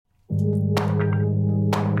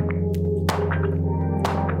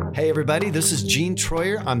Hey everybody, this is Gene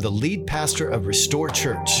Troyer. I'm the lead pastor of Restore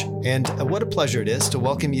Church, and what a pleasure it is to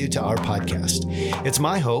welcome you to our podcast. It's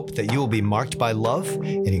my hope that you will be marked by love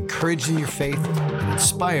and encouraged in your faith and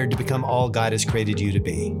inspired to become all God has created you to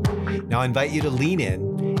be. Now I invite you to lean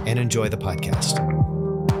in and enjoy the podcast.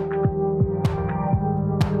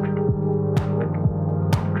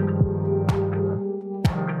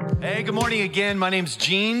 Hey, good morning again. My name's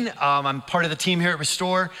Gene. I'm part of the team here at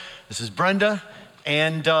Restore. This is Brenda.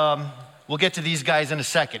 And we'll get to these guys in a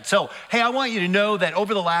second. So, hey, I want you to know that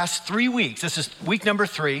over the last 3 weeks, this is week number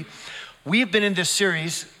 3, we have been in this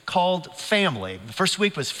series called Family. The first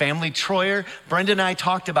week was Family Troyer. Brenda and I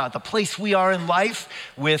talked about the place we are in life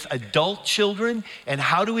with adult children and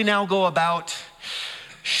how do we now go about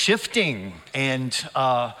shifting and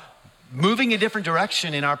moving a different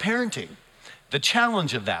direction in our parenting. The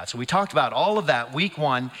challenge of that. So we talked about all of that week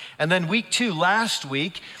 1. And then week 2, last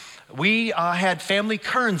week, we had Family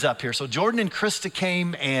Kearns up here. So Jordan and Krista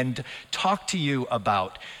came and talked to you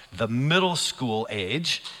about the middle school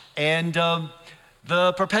age and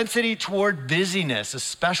the propensity toward busyness,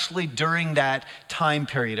 especially during that time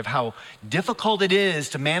period of how difficult it is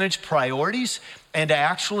to manage priorities and to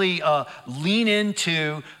actually lean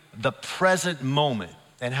into the present moment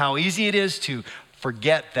and how easy it is to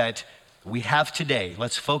forget that we have today.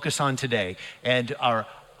 Let's focus on today. And our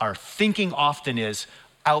thinking often is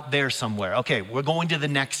out there somewhere. Okay, we're going to the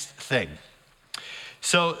next thing.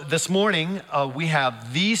 So this morning, we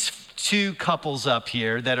have these 2 couples up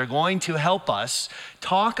here that are going to help us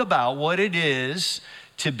talk about what it is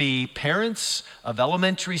to be parents of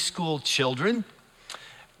elementary school children,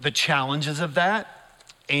 the challenges of that,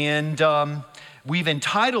 and we've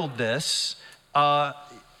entitled this,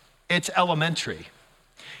 It's Elementary.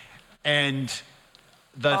 And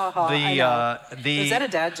Is that a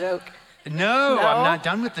dad joke? No, I'm not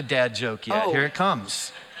done with the dad joke yet. Oh. Here it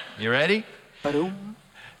comes. You ready? Ba-doom.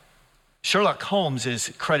 Sherlock Holmes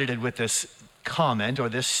is credited with this comment or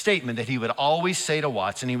this statement that he would always say to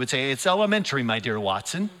Watson. He would say, "It's elementary, my dear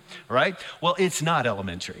Watson," right? Well, it's not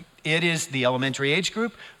elementary. It is the elementary age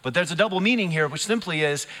group, but there's a double meaning here, which simply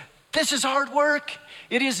is, this is hard work.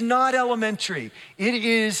 It is not elementary. It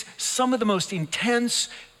is some of the most intense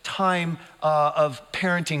time of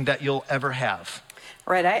parenting that you'll ever have.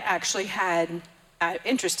 Right, I actually had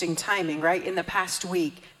interesting timing, right? In the past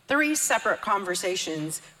week, 3 separate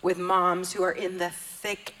conversations with moms who are in the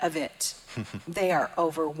thick of it. They are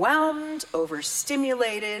overwhelmed,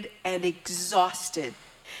 overstimulated, and exhausted,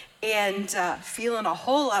 and feeling a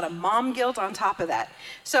whole lot of mom guilt on top of that.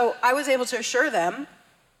 So I was able to assure them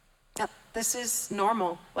that this is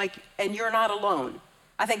normal, and you're not alone.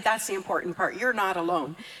 I think that's the important part. You're not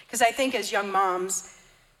alone. Because I think as young moms,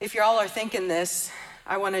 if y'all are thinking this,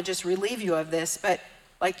 I want to just relieve you of this, but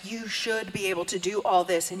you should be able to do all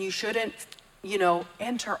this and you shouldn't,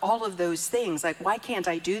 enter all of those things. Why can't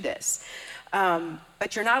I do this?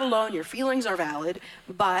 But you're not alone. Your feelings are valid,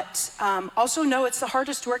 but also know it's the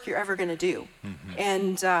hardest work you're ever going to do. Mm-hmm.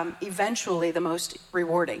 And eventually the most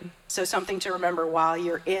rewarding. So something to remember while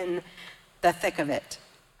you're in the thick of it.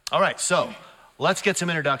 All right, so let's get some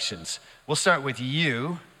introductions. We'll start with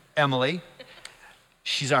you, Emily.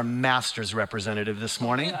 She's our master's representative this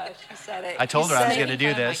morning. Oh my gosh, you said it. I told her I was going to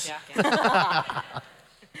do this.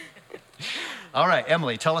 All right,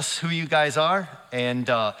 Emily, tell us who you guys are, and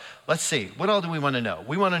let's see, what all do we want to know?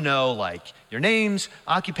 We want to know, your names,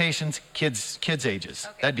 occupations, kids' ages.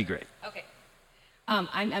 Okay. That'd be great. Okay.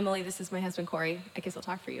 I'm Emily. This is my husband, Corey. I guess I'll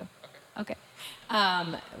talk for you. Okay.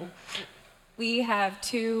 We have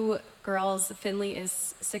 2 girls. Finley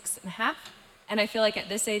is 6.5. And I feel like at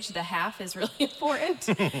this age, the half is really important.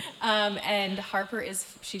 And Harper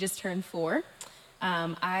she just turned 4.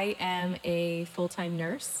 I am a full-time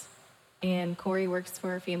nurse, and Corey works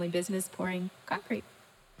for a family business pouring concrete.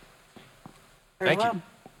 Very Thank well. you.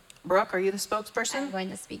 Brooke, are you the spokesperson? I'm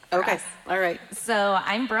going to speak for us. All right. So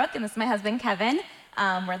I'm Brooke, and this is my husband, Kevin.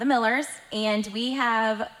 We're the Millers, and we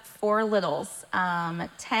have 4 littles,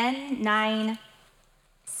 10, 9,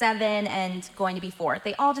 7, and going to be 4.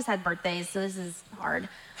 They all just had birthdays, so this is hard.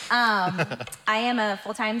 I am a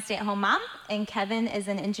full-time stay-at-home mom, and Kevin is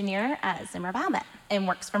an engineer at Zimmer Baumet and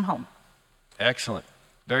works from home. Excellent.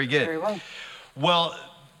 Very good. Very well. Well,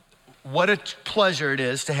 what a pleasure it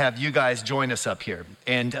is to have you guys join us up here.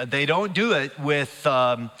 And they don't do it with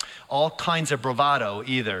all kinds of bravado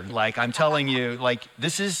either. I'm telling you,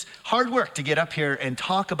 this is hard work to get up here and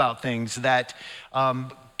talk about things that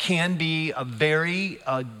can be very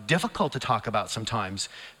difficult to talk about sometimes,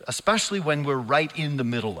 especially when we're right in the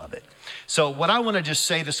middle of it. So what I want to just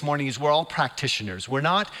say this morning is we're all practitioners. We're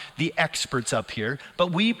not the experts up here,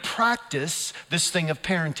 but we practice this thing of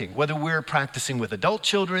parenting, whether we're practicing with adult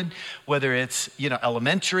children, whether it's,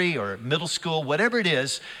 elementary or middle school, whatever it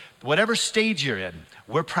is, whatever stage you're in,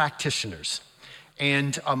 we're practitioners.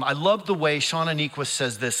 And I love the way Shauna Nequist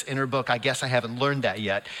says this in her book. I guess I haven't learned that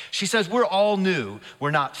yet. She says, we're all new.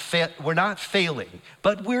 We're not failing,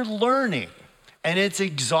 but we're learning. And it's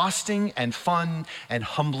exhausting and fun and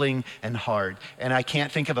humbling and hard. And I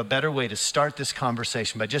can't think of a better way to start this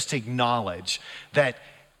conversation, but just to acknowledge that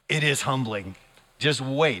it is humbling. Just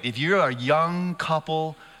wait. If you're a young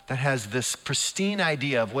couple that has this pristine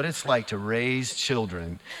idea of what it's like to raise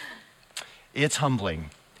children, it's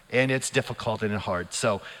humbling. And it's difficult and hard.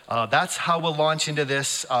 So that's how we'll launch into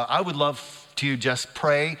this. I would love to just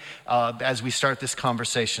pray as we start this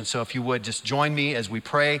conversation. So if you would just join me as we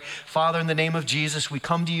pray. Father, in the name of Jesus, we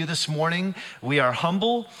come to you this morning. We are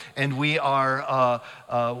humble and we are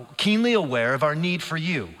keenly aware of our need for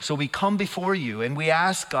you. So we come before you and we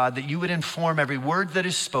ask, God, that you would inform every word that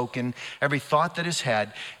is spoken, every thought that is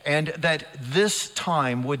had, and that this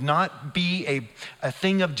time would not be a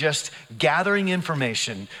thing of just gathering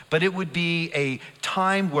information, but it would be a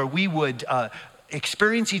time where we would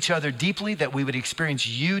experience each other deeply, that we would experience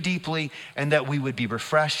you deeply, and that we would be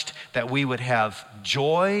refreshed, that we would have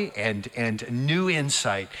joy and new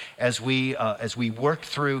insight as we work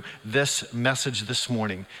through this message this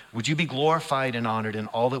morning. Would you be glorified and honored in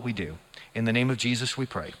all that we do? In the name of Jesus we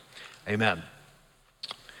pray. Amen.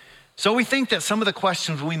 So we think that some of the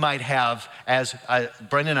questions we might have, as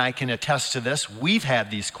Brendan and I can attest to this, we've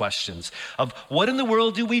had these questions of what in the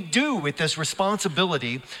world do we do with this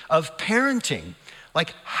responsibility of parenting?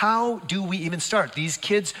 Like, how do we even start? These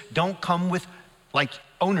kids don't come with like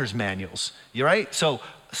owner's manuals, you right? So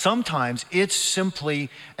sometimes it's simply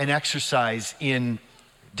an exercise in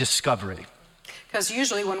discovery. Because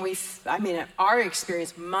usually when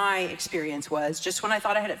my experience was just when I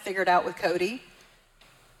thought I had it figured out with Cody,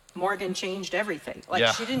 Morgan changed everything.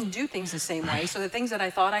 She didn't do things the same way. So the things that I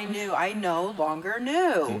thought I knew, I no longer knew.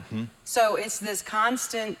 Mm-hmm. So it's this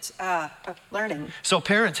constant learning. So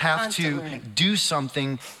parents have to do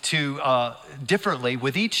something differently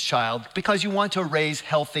with each child because you want to raise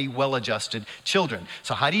healthy, well-adjusted children.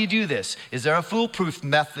 So how do you do this? Is there a foolproof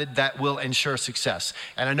method that will ensure success?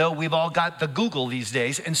 And I know we've all got the Google these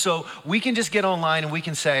days. And so we can just get online and we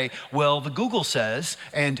can say, well, the Google says,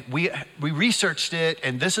 and we researched it,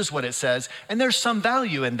 and this is what it says. And there's some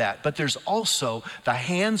value in that. But there's also the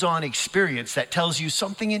hands-on experience that tells you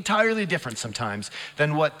something entirely different sometimes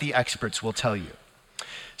than what the experts will tell you.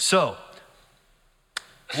 So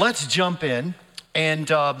let's jump in, and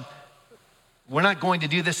we're not going to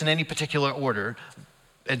do this in any particular order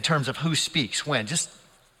in terms of who speaks when. Just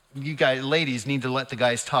you guys, ladies, need to let the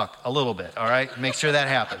guys talk a little bit, all right? Make sure that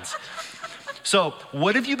happens. So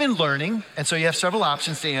what have you been learning? And so you have several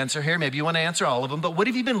options to answer here. Maybe you want to answer all of them, but what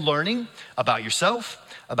have you been learning about yourself,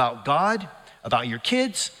 about God, about your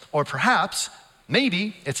kids, or perhaps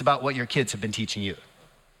maybe it's about what your kids have been teaching you?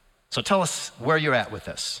 So tell us where you're at with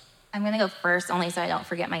this. I'm going to go first only so I don't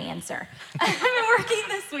forget my answer. I've been working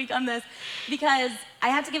this week on this because I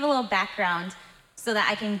have to give a little background so that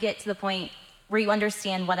I can get to the point where you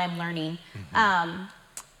understand what I'm learning. Mm-hmm.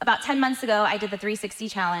 About 10 months ago, I did the 360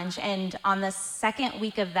 challenge, and on the second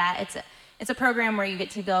week of that, it's a program where you get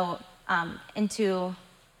to go into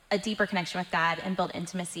a deeper connection with God and build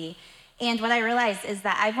intimacy. And what I realized is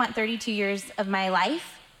that I've went 32 years of my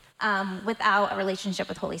life without a relationship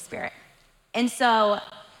with Holy Spirit. And so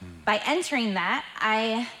by entering that,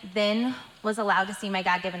 I then was allowed to see my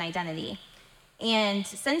God-given identity. And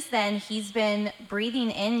since then, he's been breathing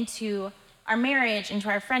into our marriage, into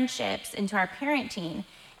our friendships, into our parenting.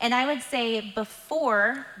 And I would say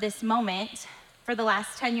before this moment, for the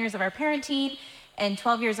last 10 years of our parenting and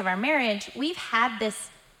 12 years of our marriage, we've had this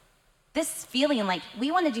feeling like we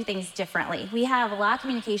want to do things differently. We have a lot of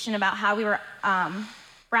communication about how we were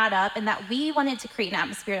brought up and that we wanted to create an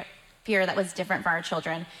atmosphere that was different for our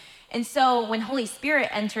children. And so when Holy Spirit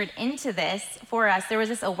entered into this for us, there was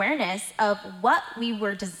this awareness of what we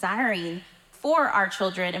were desiring for our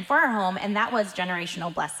children and for our home, and that was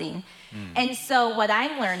generational blessing. And so what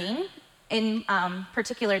I'm learning, in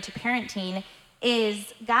particular to parenting,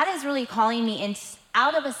 is God is really calling me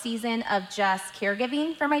out of a season of just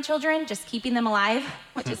caregiving for my children, just keeping them alive,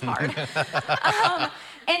 which is hard,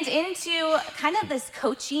 and into kind of this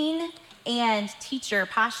coaching and teacher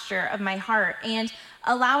posture of my heart, and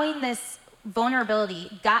allowing this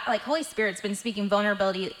vulnerability. God, like Holy Spirit's been speaking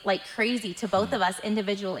vulnerability like crazy to both of us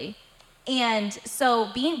individually. And so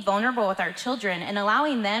being vulnerable with our children and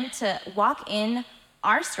allowing them to walk in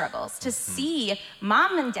our struggles, to see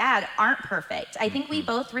mom and dad aren't perfect. I think we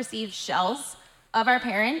both received shells of our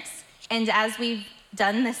parents. And as we've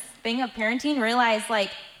done this thing of parenting, realize like,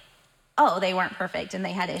 oh, they weren't perfect and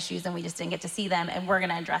they had issues and we just didn't get to see them and we're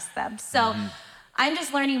gonna address them. So I'm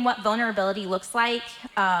just learning what vulnerability looks like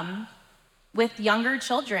with younger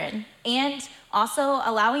children, and also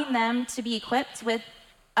allowing them to be equipped with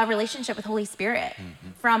a relationship with Holy Spirit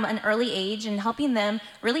from an early age, and helping them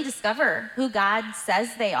really discover who God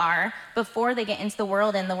says they are before they get into the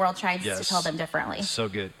world and the world tries to tell them differently. So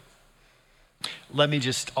good. Let me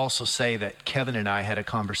just also say that Kevin and I had a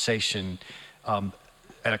conversation at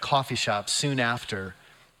a coffee shop soon after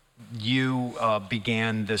you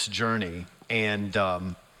began this journey, and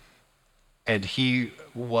he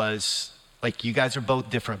was like, you guys are both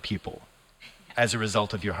different people as a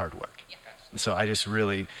result of your hard work. So I just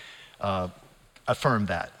really affirm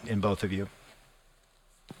that in both of you.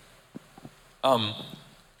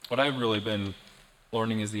 What I've really been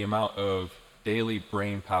learning is the amount of daily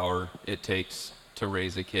brain power it takes to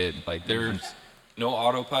raise a kid. Like, there's no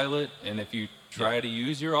autopilot, and if you try to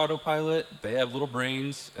use your autopilot, they have little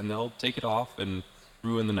brains and they'll take it off and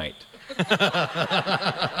ruin the night.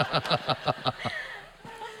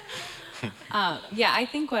 Yeah, I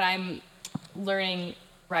think what I'm learning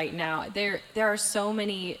right now, there are so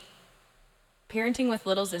many. Parenting with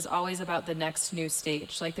littles is always about the next new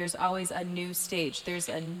stage. Like, there's always a new stage. There's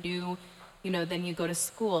a new, then you go to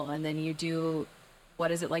school, and then you do,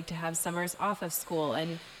 what is it like to have summers off of school?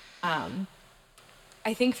 And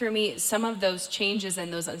I think for me, some of those changes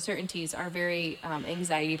and those uncertainties are very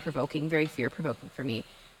anxiety-provoking, very fear-provoking for me.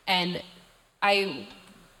 And I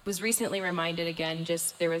was recently reminded again,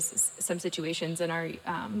 there was some situations in our,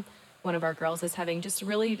 one of our girls is having just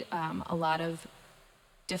really a lot of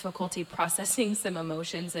difficulty processing some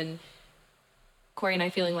emotions, and Corey and I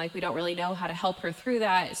feeling like we don't really know how to help her through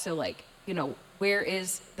that. So where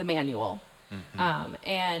is the manual?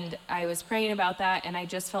 And I was praying about that, and I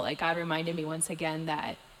just felt like God reminded me once again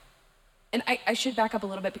that, and I should back up a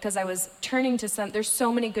little bit, because I was turning to there's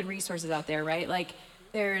so many good resources out there, right? Like,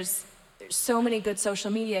 there's so many good social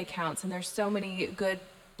media accounts, and there's so many good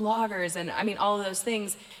bloggers, and I mean, all of those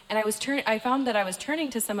things. And I found that I was turning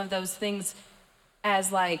to some of those things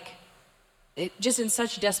as just in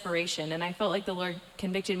such desperation. And I felt like the Lord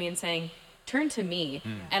convicted me in saying, turn to me.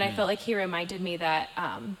 And I felt like he reminded me that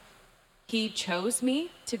he chose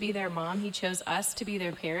me to be their mom. He chose us to be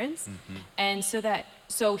their parents. And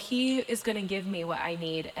so he is going to give me what I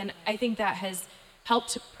need. And I think that has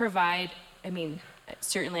helped provide,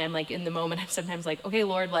 certainly I'm in the moment, I'm sometimes okay,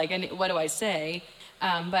 Lord, and what do I say?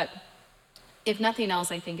 But if nothing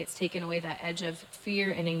else, I think it's taken away that edge of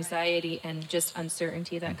fear and anxiety and just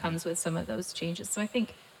uncertainty that comes with some of those changes. So I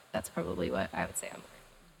think that's probably what I would say I'm learning.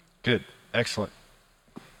 Good. Excellent.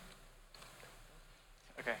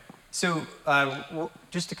 Okay. So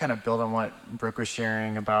just to kind of build on what Brooke was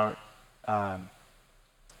sharing about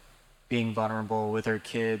being vulnerable with our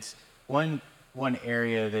kids, one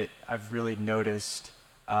area that I've really noticed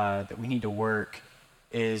that we need to work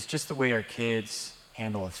is just the way our kids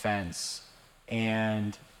handle offense,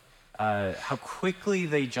 and how quickly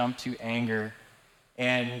they jump to anger.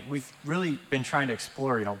 And we've really been trying to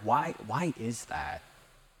explore, why is that?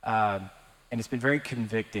 And it's been very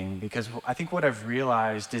convicting, because I think what I've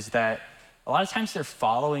realized is that a lot of times they're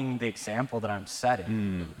following the example that I'm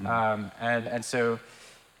setting. And so,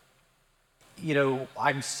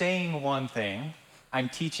 I'm saying one thing, I'm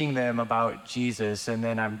teaching them about Jesus, and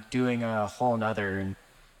then I'm doing a whole nother.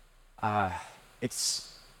 And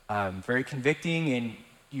it's very convicting, and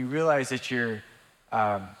you realize that you're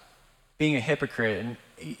being a hypocrite. And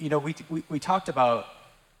we talked about,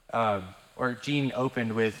 or Jean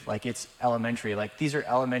opened with it's elementary. These are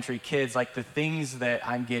elementary kids. The things that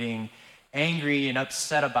I'm getting angry and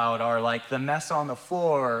upset about are the mess on the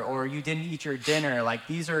floor, or you didn't eat your dinner.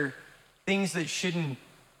 These are things that shouldn't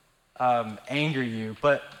anger you,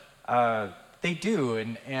 but they do.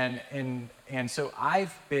 And so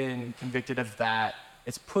I've been convicted of that.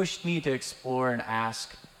 It's pushed me to explore and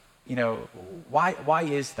ask, why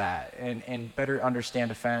is that? And better understand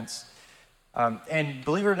offense. And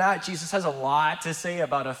believe it or not, Jesus has a lot to say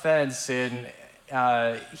about offense, and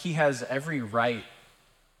he has every right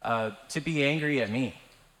to be angry at me.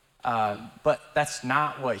 But that's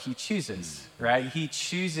not what he chooses, right? He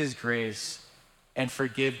chooses grace and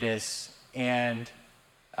forgiveness. And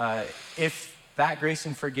if that grace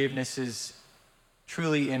and forgiveness is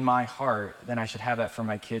truly in my heart, then I should have that for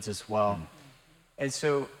my kids as well. And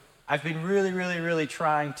so I've been really, really, really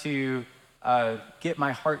trying to get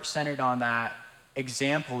my heart centered on that,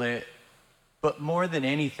 example it, but more than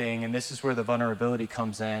anything, and this is where the vulnerability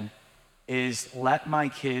comes in, is let my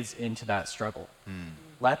kids into that struggle.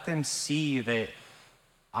 Let them see that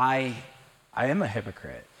I am a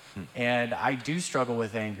hypocrite, and I do struggle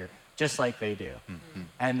with anger, just like they do.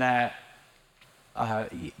 And that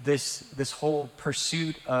this whole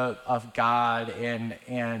pursuit of God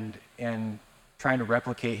and trying to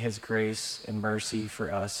replicate His grace and mercy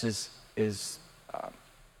for us is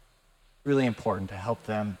really important to help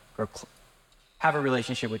them have a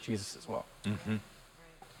relationship with Jesus as well.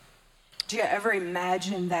 Do you ever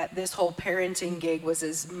imagine that this whole parenting gig was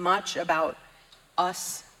as much about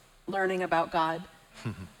us learning about God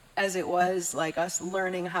as it was like us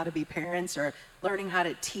learning how to be parents or learning how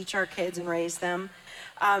to teach our kids and raise them?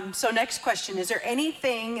 So next question, is there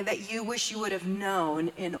anything that you wish you would have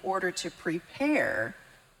known in order to prepare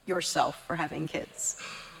yourself for having kids?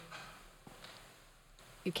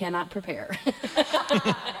 You cannot prepare.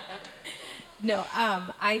 No,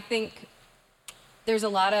 I think there's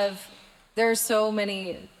so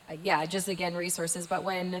many, just again, resources, but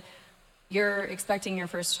when you're expecting your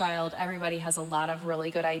first child, everybody has a lot of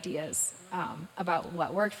really good ideas about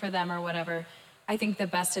what worked for them or whatever. I think the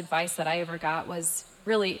best advice that I ever got was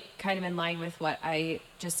really kind of in line with what I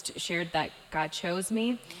just shared, that God chose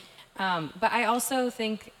me. But I also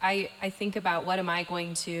think, I think about what am I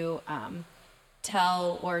going to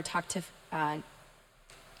tell or talk to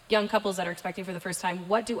young couples that are expecting for the first time.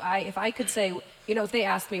 What do if I could say, if they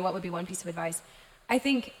asked me what would be one piece of advice, I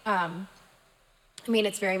think,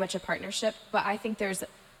 it's very much a partnership, but I think there's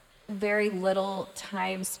very little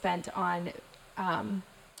time spent on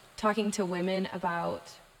talking to women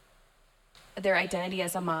about their identity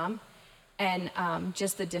as a mom and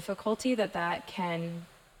just the difficulty that can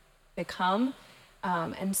become.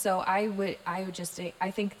 And so I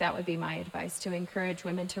think that would be my advice, to encourage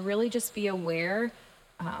women to really just be aware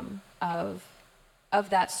of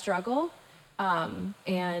that struggle,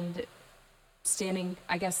 and standing,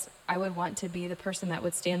 I guess I would want to be the person that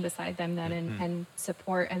would stand beside them then and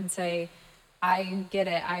support and say, I get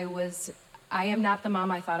it. I am not the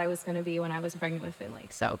mom I thought I was going to be when I was pregnant with Finley.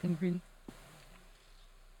 So.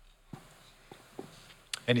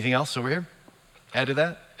 Anything else over here? Add to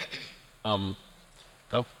that? Oh,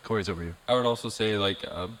 Corey's over here. I would also say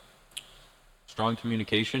strong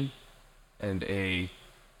communication and a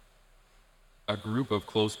group of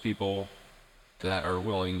close people that are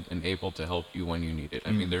willing and able to help you when you need it.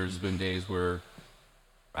 I mean, there's been days where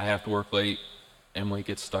I have to work late, Emily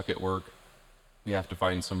gets stuck at work, we have to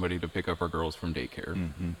find somebody to pick up our girls from daycare.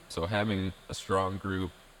 So having a strong group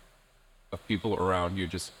of people around you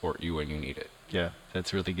to support you when you need it. Yeah,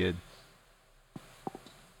 that's really good.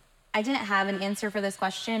 I didn't have an answer for this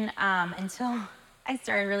question until I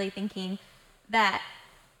started really thinking that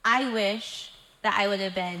I wish that I would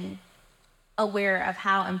have been aware of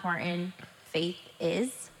how important faith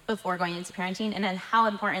is before going into parenting, and then how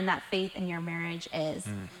important that faith in your marriage is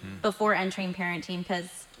before entering parenting,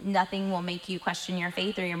 because nothing will make you question your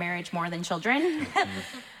faith or your marriage more than children.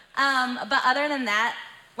 But other than that,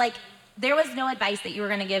 there was no advice that you were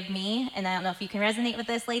going to give me, and I don't know if you can resonate with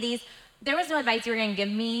this, ladies. There was no advice you were going to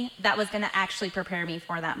give me that was going to actually prepare me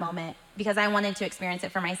for that moment, because I wanted to experience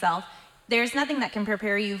it for myself. There's nothing that can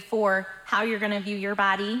prepare you for how you're going to view your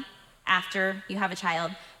body after you have a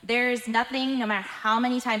child. There's nothing, no matter how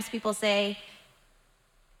many times people say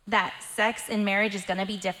that sex in marriage is going to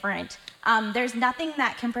be different, there's nothing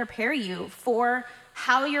that can prepare you for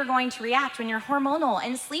how you're going to react when you're hormonal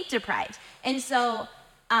and sleep deprived. And so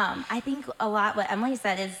I think a lot what Emily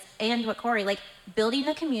said is, and what Corey, building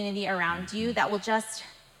a community around you that will just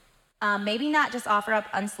maybe not just offer up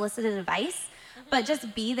unsolicited advice, but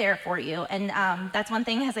just be there for you. And that's one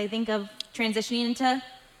thing as I think of transitioning into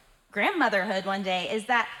grandmotherhood one day, is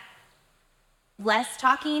that less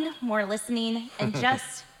talking, more listening, and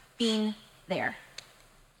just being there.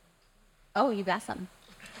 Oh, you got something.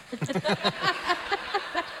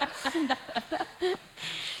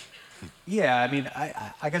 Yeah,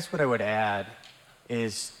 I guess what I would add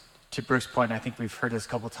is, to Brooke's point, I think we've heard this a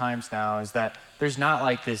couple times now, is that there's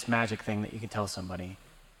not this magic thing that you can tell somebody.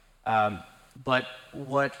 But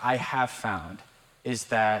what I have found is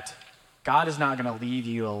that God is not going to leave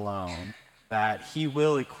you alone, that He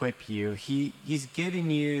will equip you. He's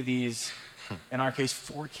giving you these, in our case,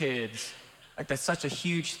 4 kids. That's such a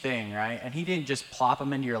huge thing, right? And He didn't just plop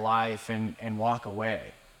them into your life and walk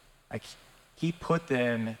away. He put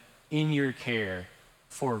them in your care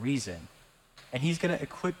for a reason. and he's going to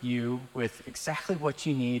equip you with exactly what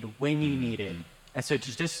you need when you need it. And so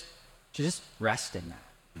to just rest in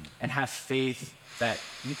that and have faith that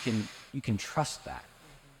you can trust that.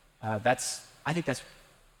 I think that's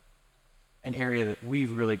an area that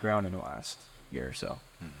we've really grown in the last year or so.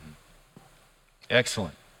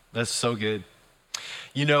 Excellent. That's so good.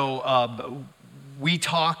 You know, we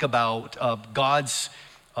talk about God's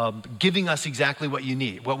giving us exactly what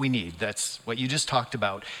we need. That's what you just talked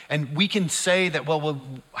about. And we can say that, well,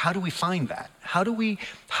 how do we find that? How do we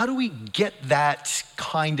get that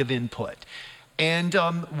kind of input? And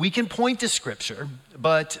we can point to Scripture,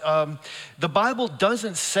 but the Bible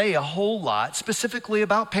doesn't say a whole lot specifically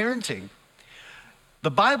about parenting.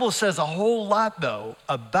 The Bible says a whole lot, though,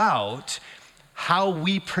 about how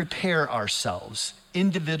we prepare ourselves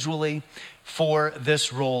individually for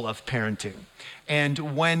this role of parenting.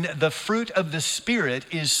 And when the fruit of the Spirit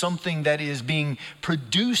is something that is being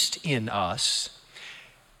produced in us,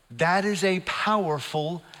 that is a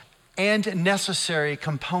powerful and necessary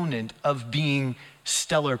component of being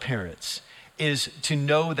stellar parents, is to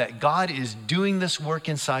know that God is doing this work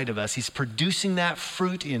inside of us. He's producing that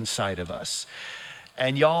fruit inside of us.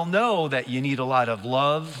 And y'all know that you need a lot of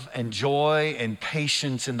love and joy and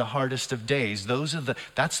patience in the hardest of days.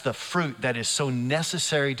 That's the fruit that is so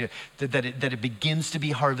necessary that it begins to be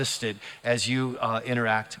harvested as you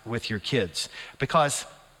interact with your kids. Because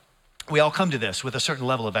we all come to this with a certain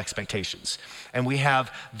level of expectations. And we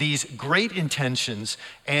have these great intentions,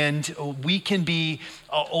 and we can be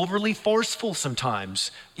overly forceful sometimes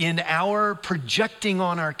in our projecting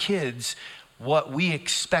on our kids what we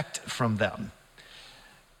expect from them.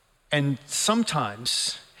 And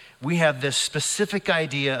sometimes we have this specific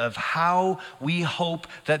idea of how we hope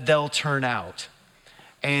that they'll turn out.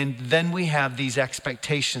 And then we have these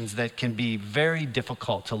expectations that can be very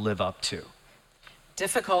difficult to live up to.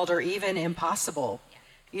 Difficult or even impossible.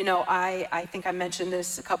 You know, I think I mentioned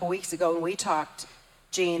this a couple weeks ago when we talked,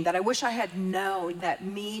 Gene, that I wish I had known that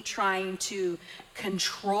me trying to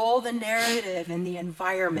control the narrative and the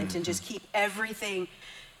environment and just keep everything,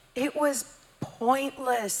 it was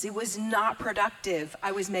pointless. It was not productive.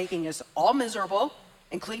 I was making us all miserable,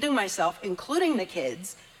 including myself, including the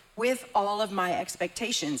kids, with all of my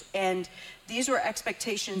expectations. And these were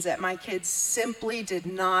expectations that my kids simply did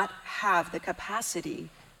not have the capacity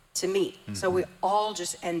to meet. So we all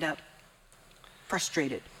just end up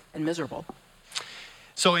frustrated and miserable.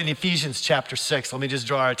 So in Ephesians chapter 6, let me just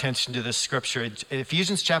draw our attention to this scripture. In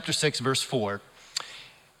Ephesians chapter 6, verse 4,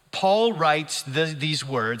 Paul writes these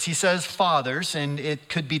words. He says, fathers, and it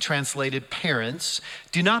could be translated parents,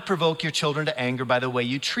 do not provoke your children to anger by the way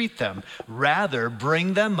you treat them. Rather,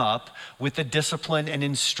 bring them up with the discipline and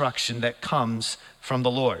instruction that comes from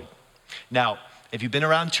the Lord. Now, if you've been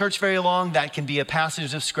around church very long, that can be a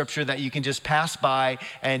passage of scripture that you can just pass by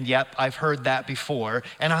and, yep, I've heard that before,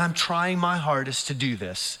 and I'm trying my hardest to do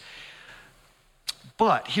this.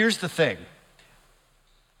 But here's the thing.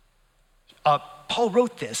 Paul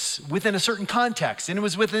wrote this within a certain context, and it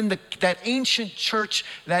was within that ancient church,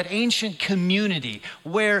 that ancient community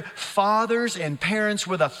where fathers and parents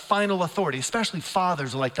were the final authority, especially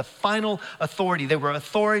fathers were like the final authority. They were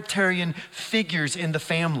authoritarian figures in the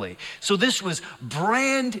family. So this was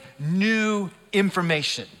brand new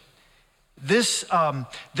information. This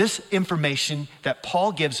information that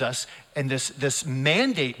Paul gives us and this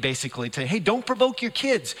mandate basically to, hey, don't provoke your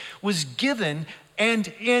kids was given,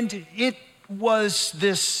 and it was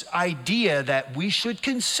this idea that we should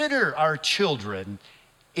consider our children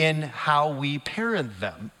in how we parent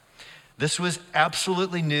them. This was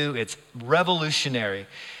absolutely new. It's revolutionary.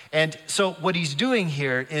 And so what he's doing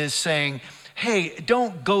here is saying, hey,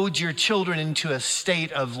 don't goad your children into a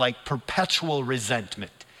state of like perpetual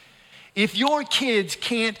resentment. If your kids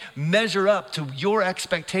can't measure up to your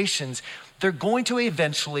expectations, they're going to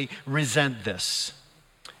eventually resent this.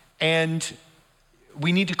 And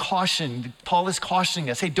we need to caution. Paul is cautioning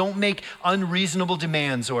us, hey, don't make unreasonable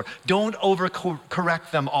demands or don't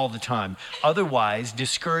overcorrect them all the time. Otherwise,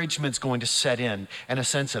 discouragement's going to set in, and a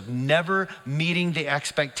sense of never meeting the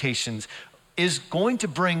expectations is going to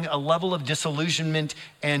bring a level of disillusionment,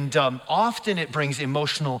 and often it brings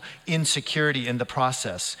emotional insecurity in the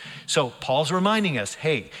process. So Paul's reminding us,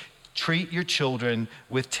 hey, treat your children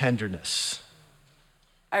with tenderness.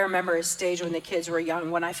 I remember a stage when the kids were young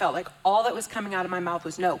when I felt like all that was coming out of my mouth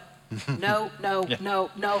was no, no, Yeah.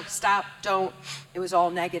 no, stop, don't. It was all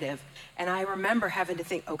negative. And I remember having to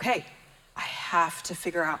think, okay, I have to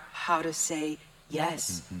figure out how to say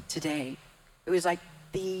yes today. It was like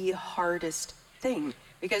the hardest thing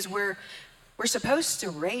because we're we're supposed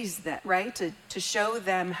to raise that, right? To show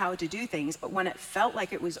them how to do things. But when it felt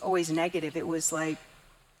like it was always negative, it was like,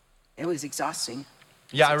 it was exhausting.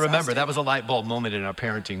 Yeah, I It's remember exhausting. that was a light bulb moment in our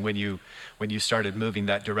parenting when you started moving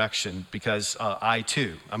that direction, because I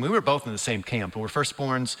too, I mean, we were both in the same camp. We were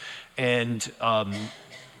firstborns, and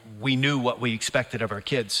we knew what we expected of our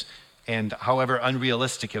kids. And however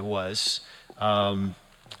unrealistic it was,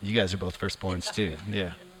 you guys are both firstborns too,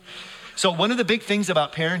 yeah. So one of the big things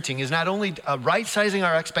about parenting is not only right-sizing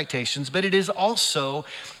our expectations, but it is also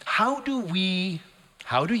how do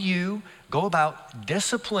you go about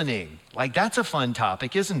disciplining? Like, that's a fun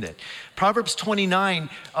topic, isn't it? Proverbs 29,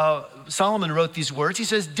 Solomon wrote these words. He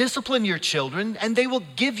says, discipline your children and they will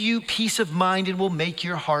give you peace of mind and will make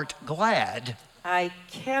your heart glad. I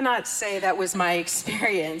cannot say that was my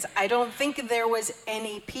experience. I don't think there was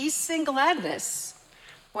any peace and gladness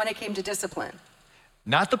when it came to discipline.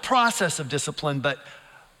 Not the process of discipline, but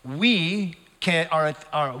we can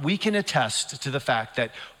attest to the fact that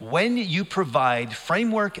when you provide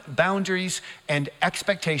framework, boundaries, and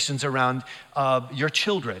expectations around your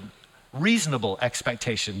children, reasonable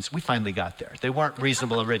expectations, we finally got there. They weren't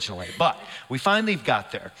reasonable originally, but we finally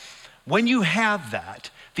got there. When you have that,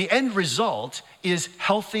 the end result is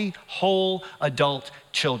healthy, whole adult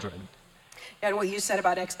children. And what you said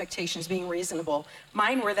about expectations being reasonable,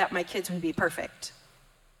 mine were that my kids would be perfect.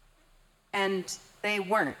 And they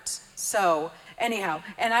weren't. So anyhow,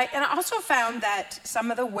 and I also found that some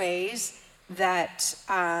of the ways that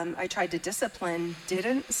I tried to discipline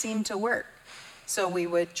didn't seem to work. So we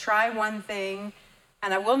would try one thing,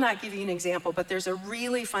 and I will not give you an example, but there's a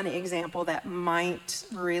really funny example that might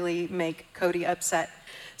really make Cody upset.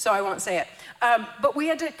 So I won't say it. But we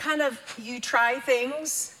had to you try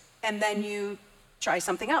things and then you try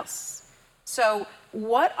something else. So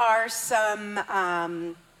what are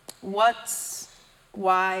some what's,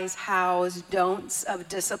 whys, hows, don'ts of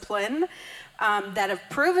discipline that have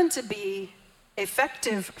proven to be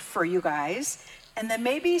effective for you guys, and then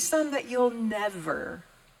maybe some that you'll never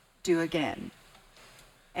do again?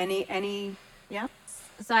 Any, yeah?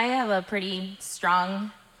 So I have a pretty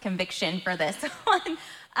strong conviction for this one.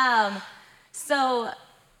 So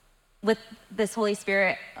with this Holy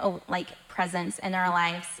Spirit, presence in our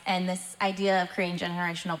lives and this idea of creating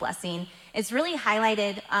generational blessing, it's really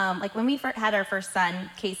highlighted, when we had our first son,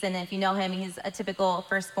 Kason, if you know him, he's a typical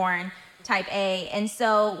firstborn type A. And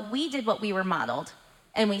so we did what we were modeled,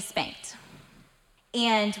 and we spanked.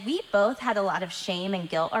 And we both had a lot of shame and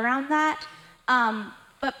guilt around that,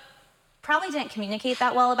 but probably didn't communicate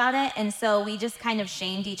that well about it. And so we just kind of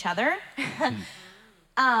shamed each other.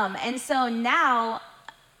 And so now,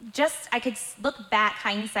 I could look back,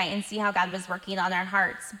 hindsight, and see how God was working on our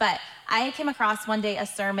hearts. But I came across one day a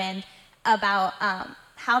sermon about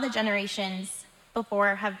how the generations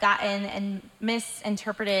before have gotten and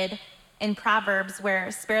misinterpreted in Proverbs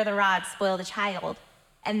where spare the rod, spoil the child.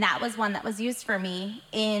 And that was one that was used for me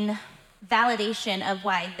in validation of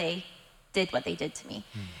why they did what they did to me.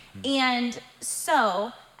 Mm-hmm. And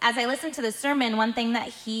so as I listened to the sermon, one thing that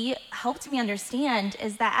he helped me understand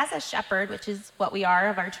is that as a shepherd, which is what we are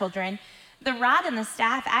of our children, the rod and the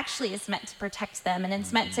staff actually is meant to protect them, and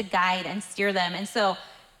it's meant to guide and steer them. And so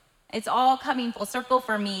it's all coming full circle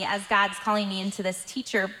for me as God's calling me into this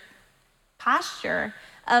teacher posture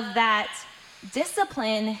of that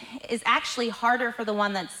discipline is actually harder for the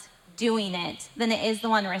one that's doing it than it is the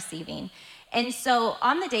one receiving. And so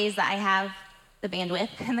on the days that I have the bandwidth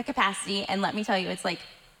and the capacity, and let me tell you, it's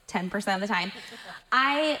 10% of the time,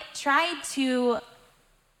 I try to,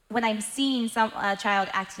 when I'm seeing a child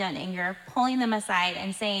acting out in anger, pulling them aside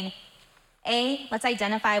and saying, let's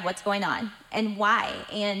identify what's going on and why,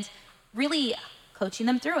 and really coaching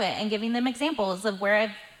them through it and giving them examples of where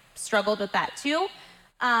I've struggled with that too.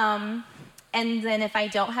 And then if I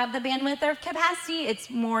don't have the bandwidth or capacity, it's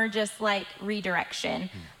more just redirection.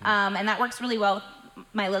 And that works really well with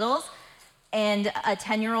my littles. And a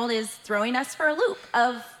 10-year-old is throwing us for a loop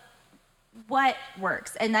of what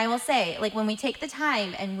works. And I will say, when we take the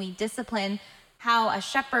time and we discipline how a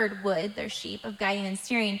shepherd would their sheep of guiding and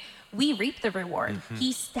steering, we reap the reward. Mm-hmm.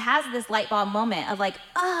 He has this light bulb moment of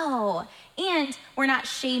and we're not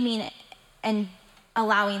shaming and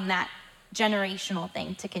allowing that generational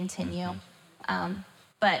thing to continue. Mm-hmm.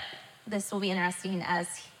 But this will be interesting as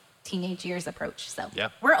teenage years approach. So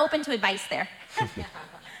we're open to advice there.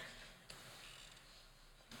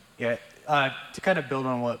 Yeah, to kind of build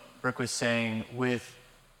on what Brooke was saying with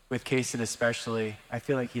Kason especially, I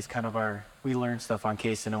feel like he's kind of we learn stuff on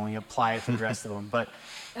Kason and we apply it to the rest of them. But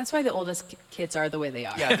that's why the oldest kids are the way they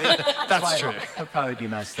are. Yeah, that's true. He'll probably be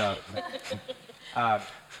messed up.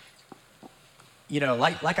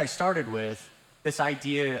 like I started with, this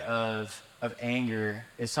idea of anger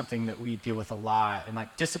is something that we deal with a lot, and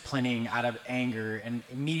like disciplining out of anger and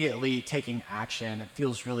immediately taking action. It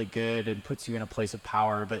feels really good and puts you in a place of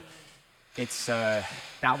power, but it's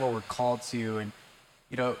not what we're called to. And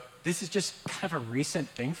this is just kind of a recent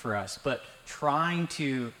thing for us, but trying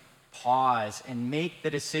to pause and make the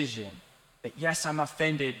decision that, yes, I'm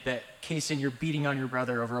offended that, Kason, you're beating on your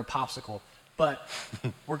brother over a popsicle, but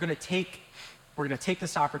we're gonna take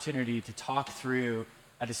this opportunity to talk through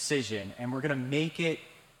a decision, and we're gonna make it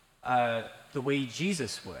the way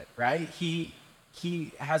Jesus would, right? He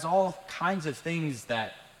has all kinds of things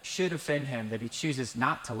that should offend him that he chooses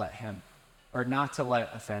not to let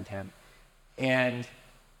offend him. And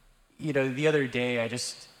the other day,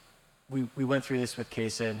 we went through this with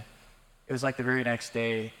Kason. It was like the very next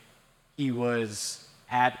day, he was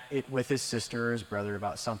at it with his sister or his brother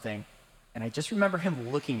about something, and I just remember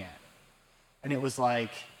him looking at it. And it was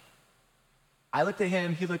like, I looked at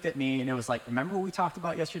him, he looked at me, and it was like, remember what we talked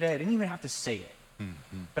about yesterday? I didn't even have to say it,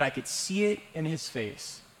 but I could see it in his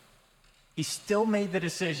face. He still made the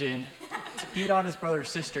decision to beat on his brother or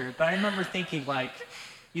sister, but I remember thinking, like,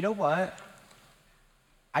 you know what?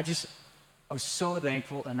 I was so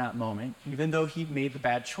thankful in that moment, even though he made the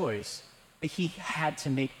bad choice, that he had to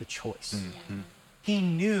make the choice. He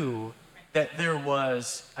knew that there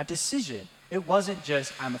was a decision. It wasn't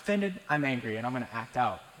just, I'm offended, I'm angry, and I'm gonna act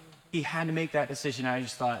out. He had to make that decision. I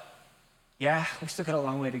just thought, yeah, we still got a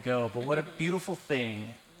long way to go, but what a beautiful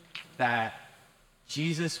thing that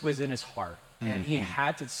Jesus was in his heart, and he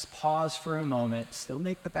had to pause for a moment, still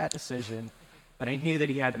make the bad decision, but I knew that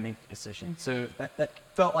he had to make the decision. So that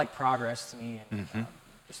felt like progress to me, and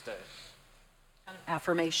just a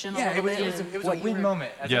Affirmation. yeah, it was a win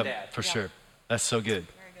moment as a dad. Yeah, for sure. That's so good.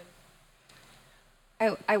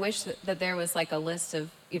 I wish that there was like a list of,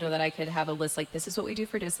 that I could have a list like, this is what we do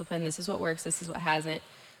for discipline, this is what works, this is what hasn't.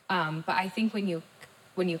 But I think when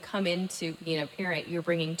you come into being a parent, you're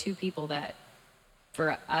bringing two people that,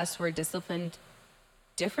 for us, were disciplined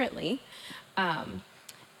differently.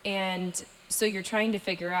 And so you're trying to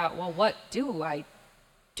figure out, well, what do I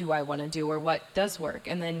want to do, or what does work?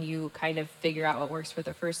 And then you kind of figure out what works for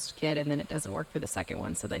the first kid, and then it doesn't work for the second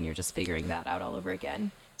one. So then you're just figuring that out all over again.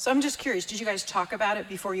 So I'm just curious, did you guys talk about it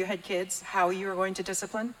before you had kids, how you were going to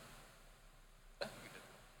discipline?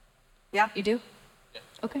 Yeah? You do? Yeah.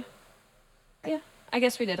 Okay. Yeah, I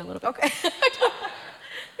guess we did a little bit. Okay.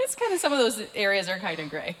 It's kind of, some of those areas are kind of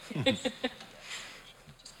gray. Just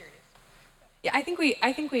curious. Yeah, I think we,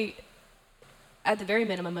 at the very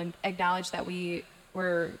minimum, acknowledge that we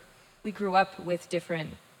grew up with different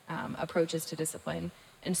approaches to discipline.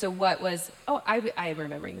 And so what was, I'm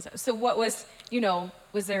remembering this. So what was,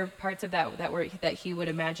 was there parts of that he would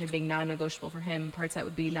imagine being non-negotiable for him, parts that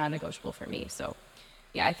would be non-negotiable for me? So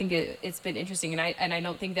yeah, I think it's been interesting. And I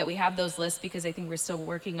don't think that we have those lists, because I think we're still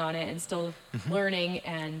working on it and still learning,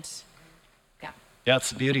 and yeah. Yeah,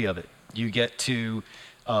 that's the beauty of it. You get to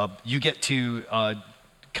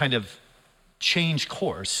kind of change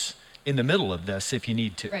course in the middle of this if you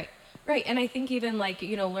need to. Right. And I think even like,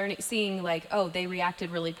 seeing like, oh, they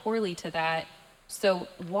reacted really poorly to that, so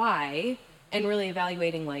why? And really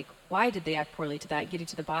evaluating like, why did they act poorly to that, getting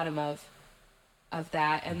to the bottom of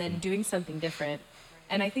that, and then doing something different.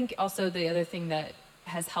 And I think also the other thing that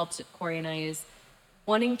has helped Corey and I is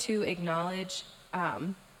wanting to acknowledge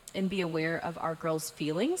and be aware of our girls'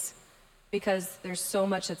 feelings, because there's so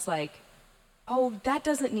much that's like, oh, that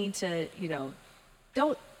doesn't need to, you don't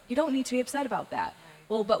need to be upset about that.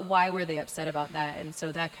 Well, but why were they upset about that? And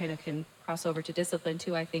so that kind of can cross over to discipline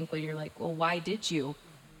too, I think, when you're like, well, why did you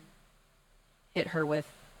hit her with,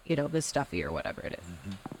 this stuffy or whatever it is?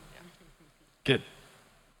 Good.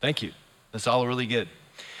 Thank you. That's all really good.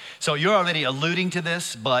 So you're already alluding to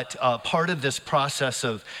this, but part of this process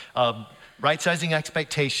of right-sizing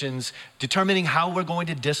expectations, determining how we're going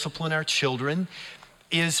to discipline our children,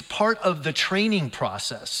 is part of the training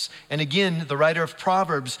process. And again, the writer of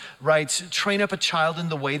Proverbs writes, train up a child in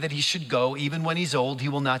the way that he should go, even when he's old, he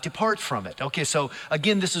will not depart from it. Okay, so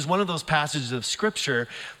again, this is one of those passages of scripture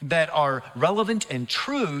that are relevant and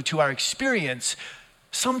true to our experience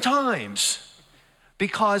sometimes,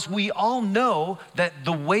 because we all know that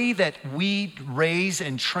the way that we raise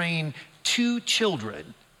and train two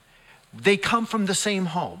children, they come from the same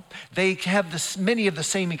home, they have many of the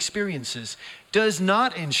same experiences, does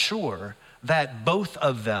not ensure that both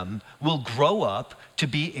of them will grow up to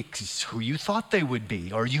be who you thought they would be,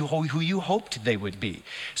 or who you hoped they would be.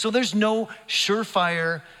 So there's no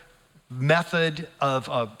surefire method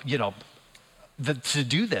to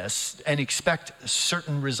do this and expect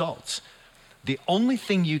certain results. The only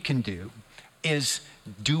thing you can do is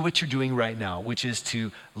do what you're doing right now, which is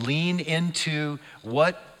to lean into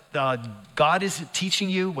what God is teaching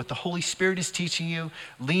you, what the Holy Spirit is teaching you.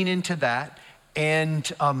 Lean into that.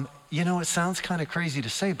 And, it sounds kind of crazy to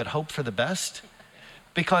say, but hope for the best.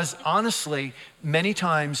 Because honestly, many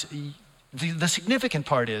times, the significant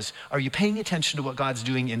part is, are you paying attention to what God's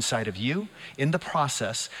doing inside of you in the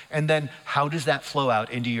process? And then how does that flow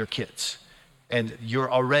out into your kids? And you're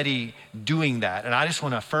already doing that. And I just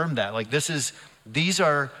want to affirm that. Like these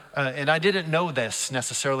are, and I didn't know this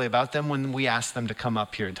necessarily about them when we asked them to come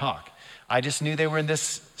up here and talk. I just knew they were in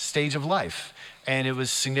this stage of life and it was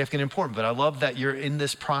significant and important. But I love that you're in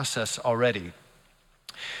this process already.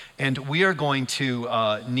 And we are going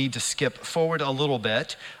to need to skip forward a little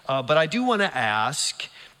bit. But I do want to ask,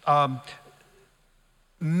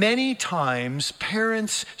 many times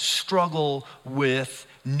parents struggle with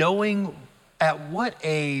knowing at what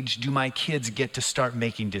age do my kids get to start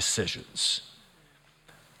making decisions?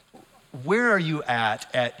 Where are you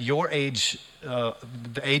at your age, the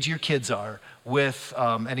age your kids are with,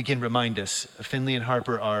 and again, remind us, Finley and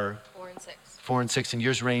Harper are 4 and 6, and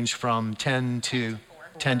yours range from 10 to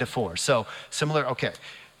 4. So similar, okay.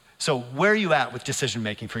 So where are you at with decision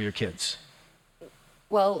making for your kids?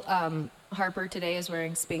 Well, Harper today is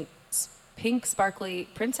wearing pink sparkly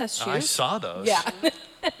princess shoes. I saw those. Yeah.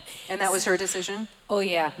 And that was her decision? Oh,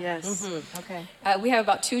 yeah. Yes. Okay. We have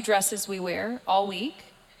about 2 dresses we wear all week.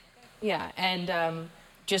 Yeah, and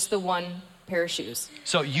just the one pair of shoes.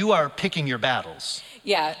 So you are picking your battles.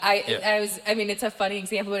 Yeah, I mean, it's a funny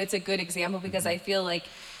example, but it's a good example because I feel like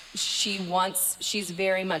she's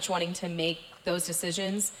very much wanting to make those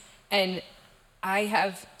decisions. And I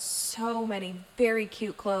have so many very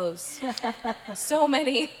cute clothes. So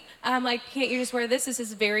many. I'm like, can't you just wear this? This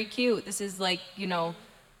is very cute. This is like,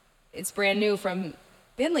 it's brand new from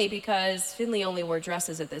Finley because Finley only wore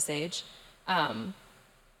dresses at this age.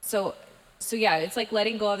 So yeah, it's like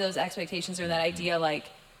letting go of those expectations or that idea like,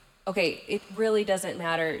 okay, it really doesn't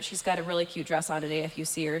matter. She's got a really cute dress on today. If you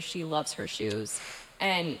see her, she loves her shoes.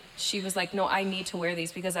 And she was like, no, I need to wear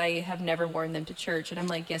these because I have never worn them to church. And I'm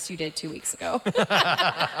like, yes, you did 2 weeks ago.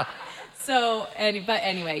 But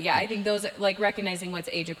anyway, yeah, I think those are like recognizing what's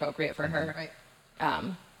age appropriate for her. Right.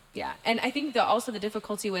 Yeah, and I think also the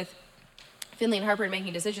difficulty with Finley and Harper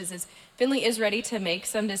making decisions is Finley is ready to make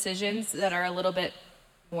some decisions that are a little bit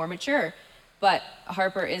more mature. But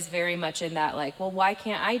Harper is very much in that like, well, why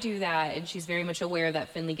can't I do that? And she's very much aware that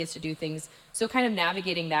Finley gets to do things. So kind of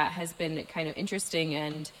navigating that has been kind of interesting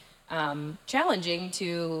and challenging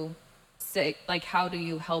to say, like, how do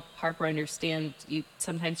you help Harper understand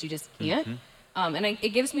sometimes you just can't? And it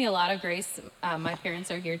gives me a lot of grace. My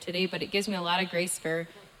parents are here today, but it gives me a lot of grace for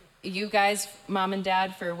you guys, mom and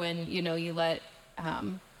dad, for when, you let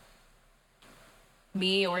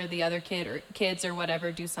me or the other kid or kids or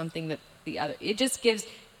whatever do something that it just gives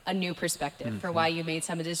a new perspective for why you made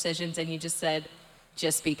some of the decisions and you just said,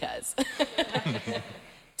 just because.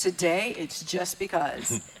 Today, it's just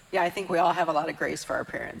because. Yeah, I think we all have a lot of grace for our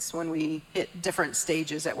parents when we hit different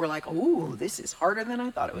stages that we're like, ooh, this is harder than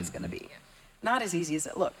I thought it was going to be. Not as easy as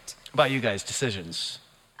it looked. How about you guys, decisions?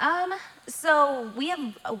 So we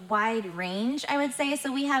have a wide range, I would say.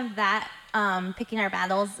 So we have that, picking our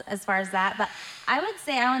battles as far as that. But I would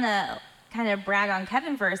say I want to kind of brag on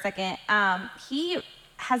Kevin for a second. He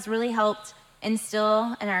has really helped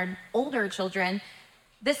instill in our older children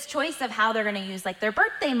this choice of how they're going to use like their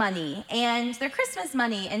birthday money and their Christmas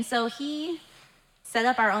money. And so he set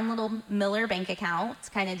up our own little Miller bank account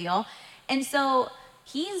kind of deal. And so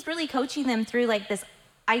he's really coaching them through like this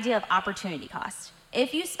idea of opportunity cost.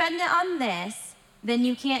 If you spend it on this, then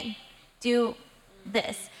you can't do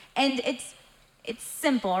this. And it's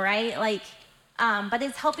simple, right? Like, but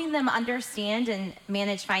it's helping them understand and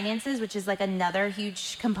manage finances, which is like another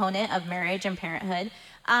huge component of marriage and parenthood.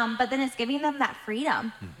 But then it's giving them that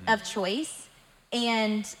freedom of choice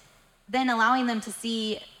and then allowing them to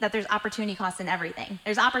see that there's opportunity costs in everything.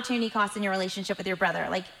 There's opportunity costs in your relationship with your brother.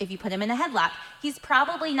 Like if you put him in a headlock, he's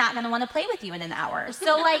probably not going to want to play with you in an hour.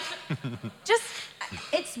 So like,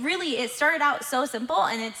 it started out so simple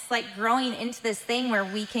and it's like growing into this thing where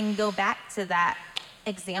we can go back to that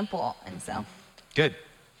example. And so. Good.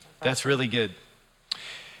 That's really good.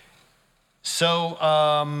 So,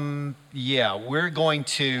 we're going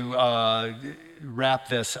to wrap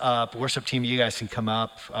this up. Worship team, you guys can come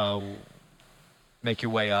up. Make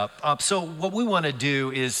your way up. So what we want to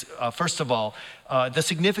do is, first of all, the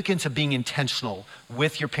significance of being intentional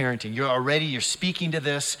with your parenting. You're speaking to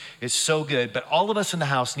this. It's so good. But all of us in the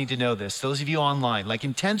house need to know this. Those of you online, like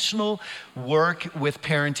intentional work with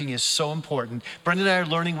parenting is so important. Brenda and I are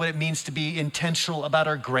learning what it means to be intentional about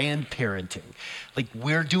our grandparenting. Like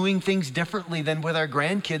we're doing things differently than with our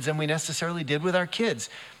grandkids than we necessarily did with our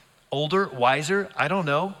kids. Older, wiser, I don't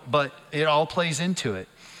know, but it all plays into it.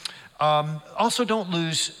 Also, don't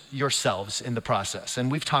lose yourselves in the process.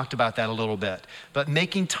 And we've talked about that a little bit. But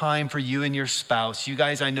making time for you and your spouse. You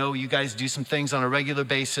guys, I know you guys do some things on a regular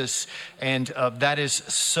basis. And that is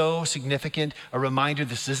so significant. A reminder,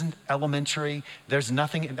 this isn't elementary. There's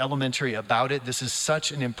nothing elementary about it. This is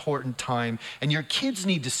such an important time. And your kids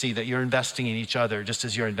need to see that you're investing in each other just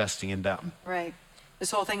as you're investing in them. Right. This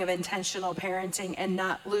whole thing of intentional parenting and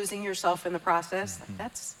not losing yourself in the process,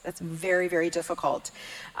 that's very, very difficult.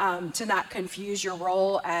 To not confuse your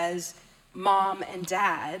role as mom and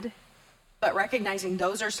dad, but recognizing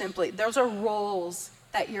those are roles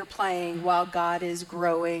that you're playing while God is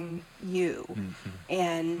growing you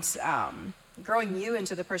and growing you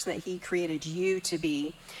into the person that he created you to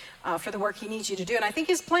be for the work he needs you to do. And I think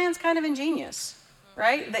his plan's kind of ingenious,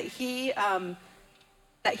 right? That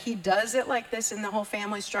he does it like this in the whole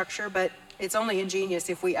family structure, but it's only ingenious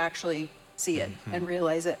if we actually see it and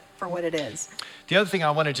realize it for what it is. The other thing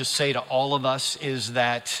I want to just say to all of us is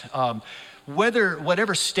that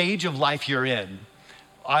whatever stage of life you're in,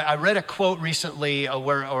 I read a quote recently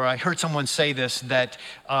or I heard someone say this, that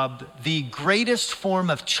the greatest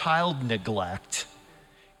form of child neglect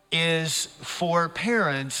is for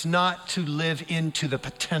parents not to live into the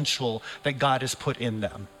potential that God has put in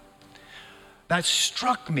them. That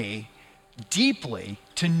struck me deeply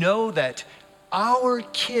to know that our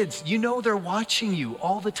kids, they're watching you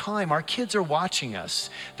all the time. Our kids are watching us.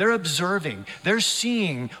 They're observing. They're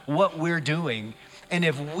seeing what we're doing. And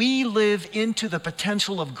if we live into the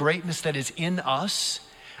potential of greatness that is in us,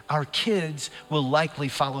 our kids will likely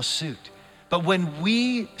follow suit. But when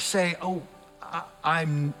we say, oh,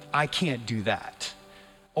 I can't do that,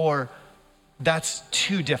 or that's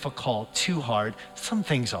too difficult, too hard. Some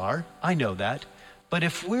things are, I know that. But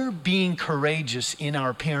if we're being courageous in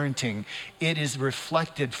our parenting, it is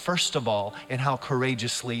reflected, first of all, in how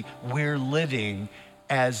courageously we're living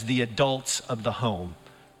as the adults of the home.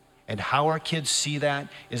 And how our kids see that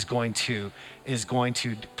is going to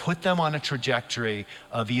put them on a trajectory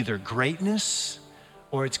of either greatness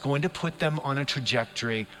or it's going to put them on a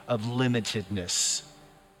trajectory of limitedness.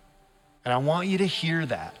 And I want you to hear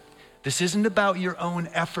that. This isn't about your own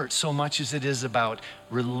effort so much as it is about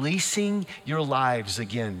releasing your lives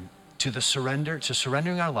again to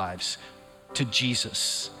surrendering our lives to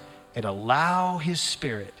Jesus and allow his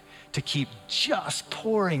Spirit to keep just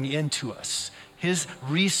pouring into us. His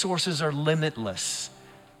resources are limitless.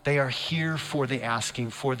 They are here for the asking,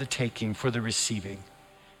 for the taking, for the receiving.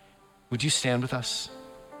 Would you stand with us?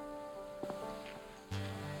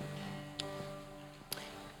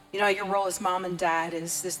 Your role as mom and dad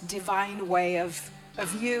is this divine way of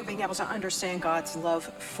you being able to understand God's love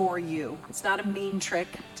for you. It's not a mean trick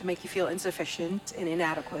to make you feel insufficient and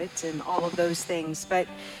inadequate and all of those things, but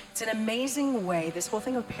it's an amazing way, this whole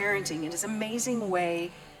thing of parenting, it is an amazing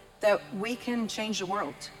way that we can change the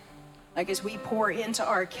world. Like as we pour into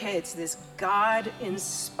our kids, this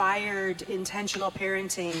God-inspired, intentional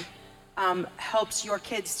parenting helps your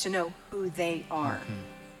kids to know who they are.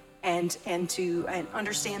 And to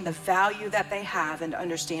understand the value that they have and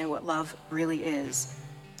understand what love really is.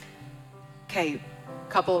 Okay,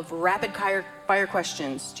 couple of rapid fire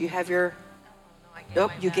questions. Do you have your?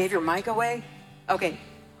 Nope, you gave your mic away? Okay.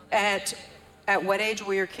 At what age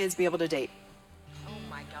will your kids be able to date? Oh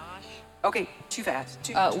my gosh. Okay, too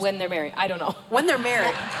fast. When they're married, I don't know. When they're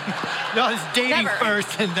married. No, it's dating Never.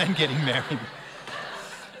 first and then getting married.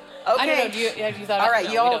 Okay. I don't know. Have you thought? All right,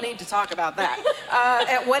 no, you all we don't. need to talk about that.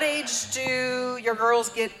 At what age do your girls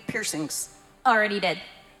get piercings? Already did.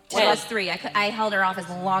 She 10. was 3. I held her off as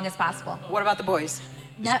long as possible. What about the boys?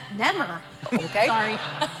 Never. Okay. Sorry.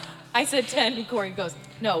 I said 10, and Corey goes,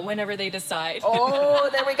 no, whenever they decide.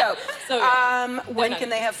 Oh, there we go. So, yeah. When can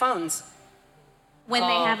they have phones? When they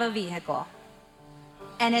have a vehicle.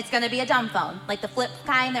 And it's going to be a dumb phone, like the flip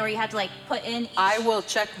kind where you have to put in. I will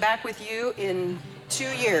check back with you in 2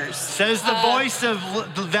 years. Says the voice of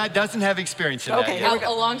that doesn't have experience in Okay, that here yet. we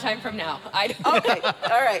A long time from now. Okay,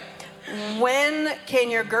 all right. When can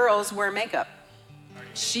your girls wear makeup?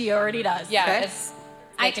 She already does. Yeah, Okay. it's.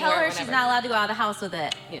 I they can tell wear her it she's whenever. not allowed to go out of the house with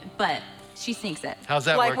it, Yeah. but she sneaks it. How's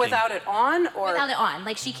that Like working? without it on, or Without it on.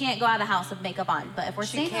 Like, she can't go out of the house with makeup on. But if we're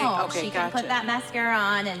She staying can't? home, Okay, she can gotcha. put that mascara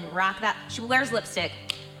on and rock that. She wears lipstick.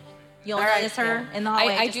 You'll All right, notice her in the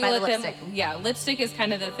hallway I just do by the let them. lipstick. Yeah, lipstick is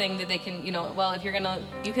kind of the thing that they can, well, if you're gonna,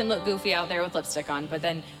 you can look goofy out there with lipstick on, but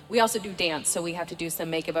then we also do dance, so we have to do some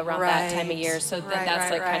makeup around that time of Right. year, so Right, that's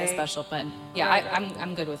right, like kind of right. special. But yeah, Right,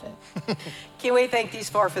 I'm good with it. can we thank these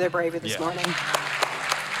four for their bravery this Yeah. morning?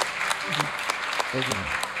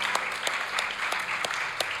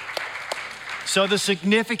 So the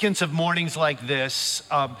significance of mornings like this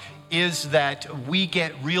is that we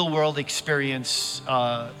get real world experience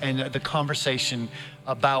and the conversation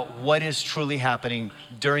about what is truly happening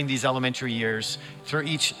during these elementary years through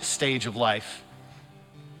each stage of life.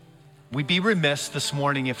 We'd be remiss this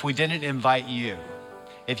morning if we didn't invite you.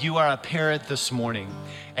 If you are a parent this morning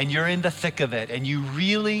and you're in the thick of it and you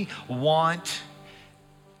really want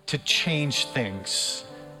to change things,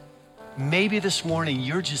 maybe this morning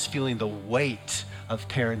you're just feeling the weight of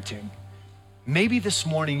parenting. Maybe this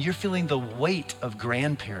morning you're feeling the weight of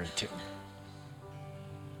grandparenting.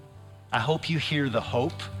 I hope you hear the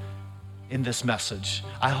hope in this message.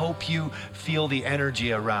 I hope you feel the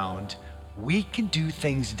energy around. We can do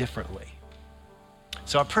things differently.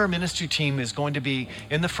 So our prayer ministry team is going to be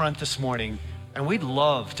in the front this morning, and we'd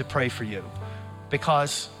love to pray for you,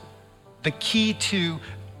 because the key to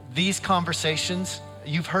these conversations,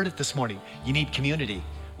 you've heard it this morning, you need community.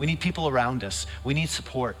 We need people around us. We need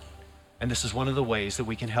support. And this is one of the ways that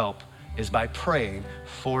we can help, is by praying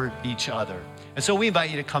for each other. And so we invite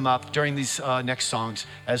you to come up during these next songs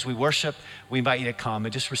as we worship. We invite you to come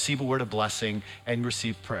and just receive a word of blessing and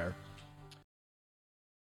receive prayer.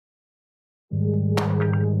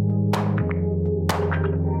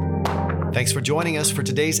 Thanks for joining us for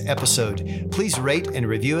today's episode. Please rate and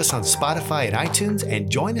review us on Spotify and iTunes, and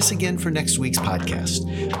join us again for next week's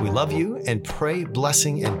podcast. We love you and pray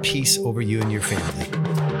blessing and peace over you and your family.